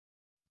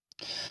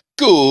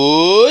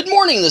Good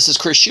morning, this is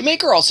Chris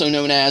Shoemaker, also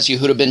known as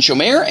Yehuda Ben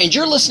Shomer, and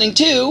you're listening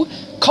to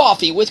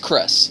Coffee with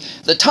Chris,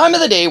 the time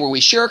of the day where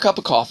we share a cup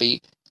of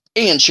coffee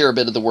and share a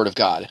bit of the Word of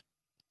God.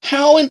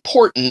 How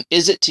important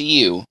is it to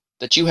you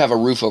that you have a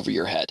roof over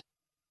your head?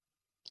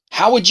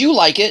 How would you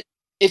like it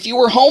if you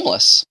were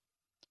homeless?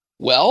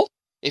 Well,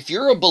 if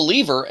you're a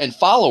believer and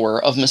follower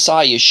of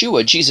Messiah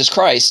Yeshua, Jesus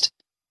Christ,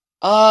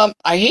 I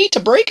hate to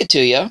break it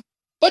to you,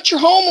 but you're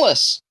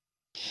homeless.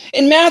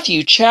 In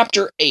Matthew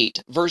chapter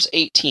 8, verse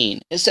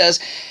 18, it says,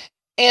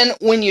 "And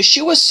when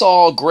Yeshua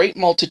saw great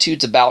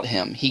multitudes about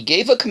him, he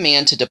gave a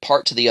command to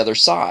depart to the other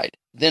side.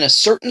 Then a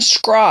certain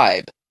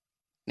scribe,"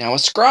 now a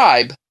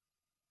scribe,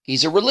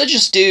 he's a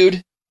religious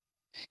dude,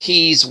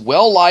 he's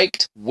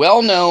well-liked,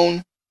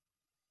 well-known,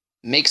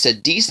 makes a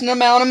decent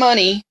amount of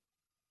money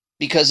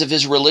because of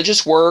his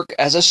religious work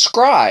as a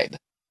scribe.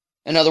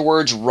 In other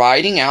words,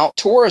 writing out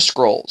Torah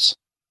scrolls.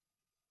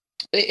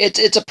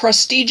 It's a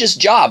prestigious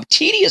job,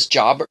 tedious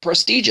job, but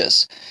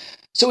prestigious.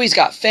 So he's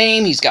got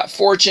fame, he's got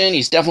fortune,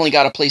 he's definitely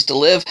got a place to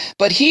live.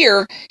 But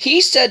here,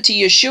 he said to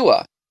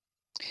Yeshua,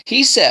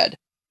 he said,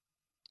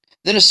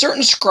 "Then a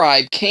certain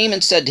scribe came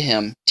and said to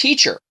him,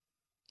 'Teacher,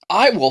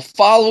 I will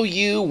follow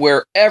you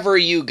wherever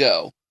you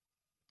go.'"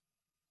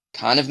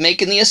 Kind of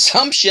making the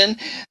assumption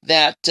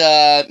that,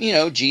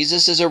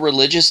 Jesus is a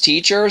religious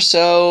teacher,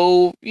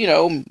 so,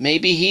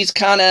 maybe he's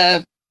kind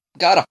of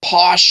got a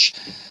posh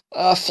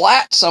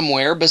flat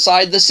somewhere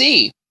beside the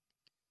sea.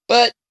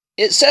 But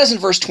it says in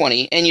verse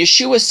 20, "And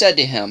Yeshua said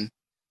to him,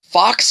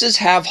 'Foxes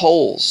have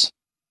holes,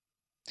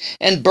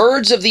 and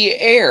birds of the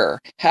air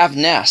have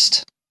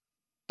nests,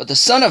 but the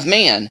Son of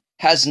Man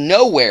has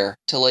nowhere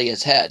to lay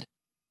his head.'"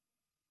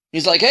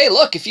 He's like, hey,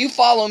 look, if you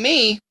follow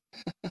me,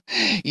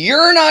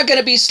 you're not going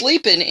to be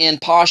sleeping in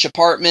posh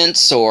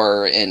apartments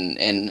or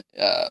in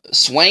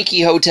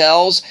swanky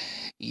hotels.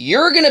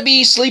 You're going to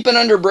be sleeping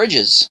under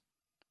bridges.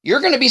 You're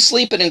going to be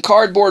sleeping in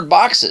cardboard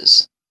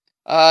boxes.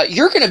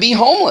 You're going to be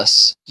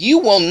homeless. You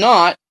will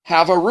not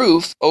have a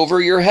roof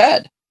over your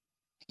head.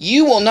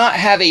 You will not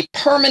have a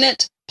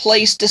permanent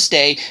place to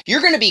stay.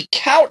 You're going to be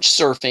couch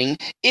surfing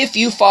if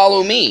you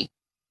follow me.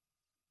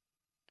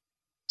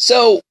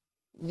 So,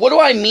 what do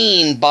I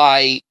mean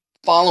by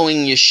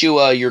following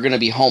Yeshua, you're going to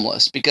be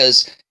homeless?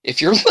 Because if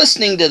you're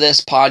listening to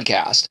this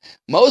podcast,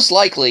 most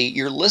likely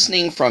you're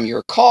listening from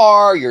your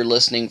car, you're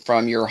listening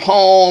from your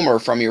home, or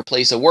from your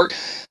place of work.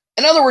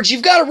 In other words,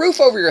 you've got a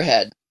roof over your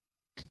head.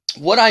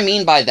 What I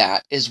mean by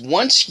that is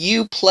once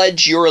you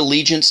pledge your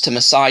allegiance to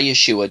Messiah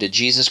Yeshua, to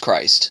Jesus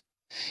Christ,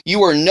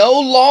 you are no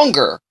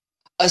longer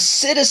a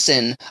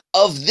citizen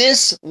of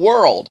this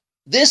world,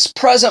 this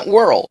present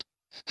world.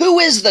 Who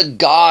is the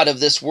God of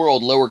this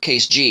world,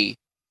 lowercase g?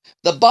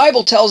 The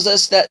Bible tells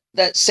us that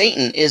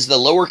Satan is the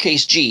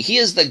lowercase g. He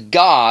is the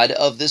god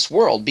of this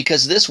world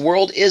because this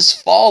world is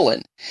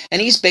fallen.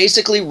 And he's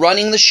basically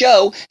running the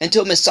show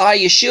until Messiah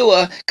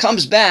Yeshua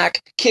comes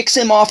back, kicks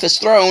him off his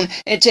throne,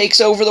 and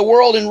takes over the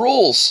world and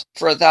rules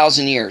for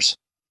 1,000 years.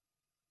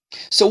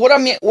 So what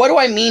do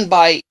I mean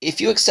by if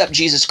you accept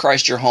Jesus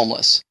Christ, you're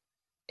homeless?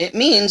 It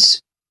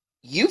means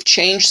you've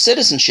changed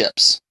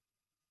citizenships.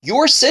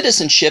 Your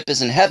citizenship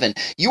is in heaven.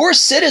 Your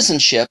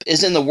citizenship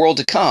is in the world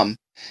to come.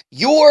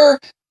 Your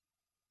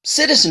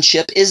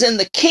citizenship is in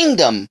the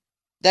kingdom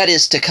that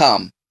is to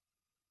come.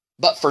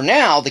 But for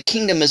now, the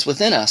kingdom is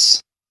within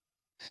us.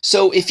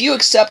 So if you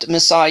accept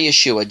Messiah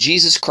Yeshua,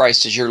 Jesus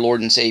Christ, as your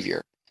Lord and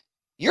Savior,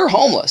 you're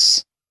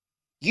homeless.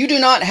 You do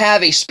not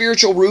have a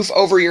spiritual roof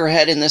over your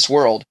head in this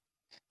world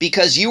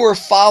because you are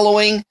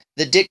following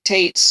the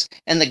dictates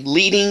and the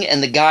leading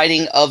and the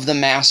guiding of the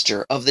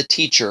master, of the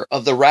teacher,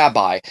 of the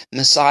rabbi,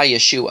 Messiah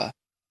Yeshua.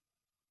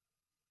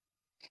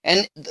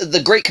 And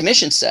the Great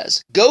Commission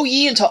says, "Go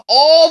ye into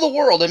all the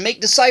world and make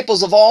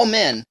disciples of all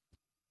men."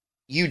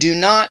 You do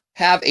not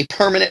have a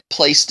permanent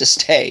place to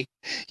stay.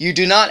 You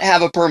do not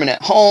have a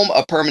permanent home,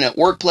 a permanent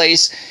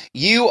workplace.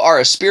 You are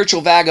a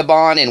spiritual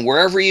vagabond, and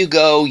wherever you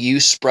go, you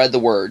spread the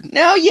word.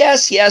 Now,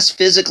 yes,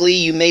 physically,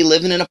 you may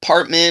live in an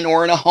apartment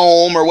or in a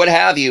home or what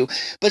have you,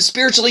 but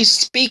spiritually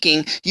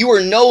speaking, you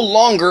are no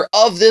longer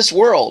of this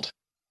world.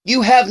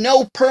 You have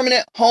no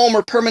permanent home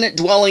or permanent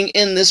dwelling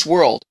in this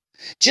world.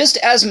 Just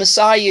as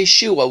Messiah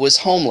Yeshua was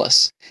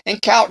homeless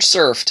and couch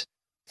surfed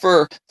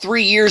for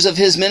 3 years of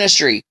his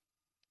ministry,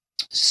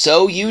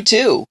 so you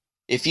too,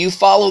 if you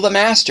follow the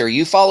Master,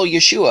 you follow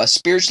Yeshua,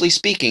 spiritually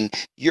speaking,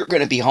 you're going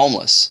to be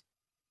homeless.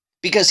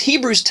 Because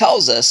Hebrews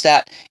tells us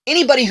that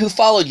anybody who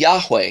followed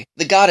Yahweh,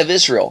 the God of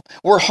Israel,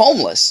 were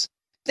homeless.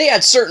 They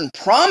had certain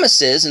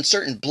promises and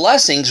certain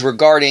blessings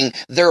regarding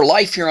their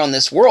life here on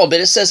this world, but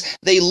it says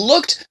they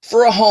looked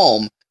for a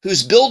home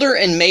whose builder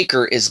and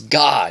maker is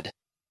God.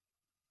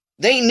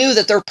 They knew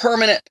that their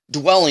permanent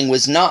dwelling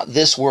was not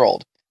this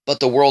world,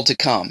 but the world to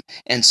come.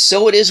 And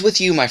so it is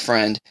with you, my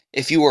friend,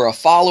 if you are a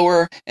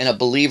follower and a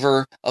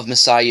believer of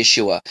Messiah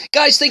Yeshua.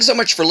 Guys, thanks so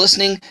much for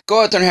listening.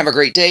 Go out there and have a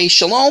great day.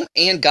 Shalom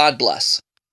and God bless.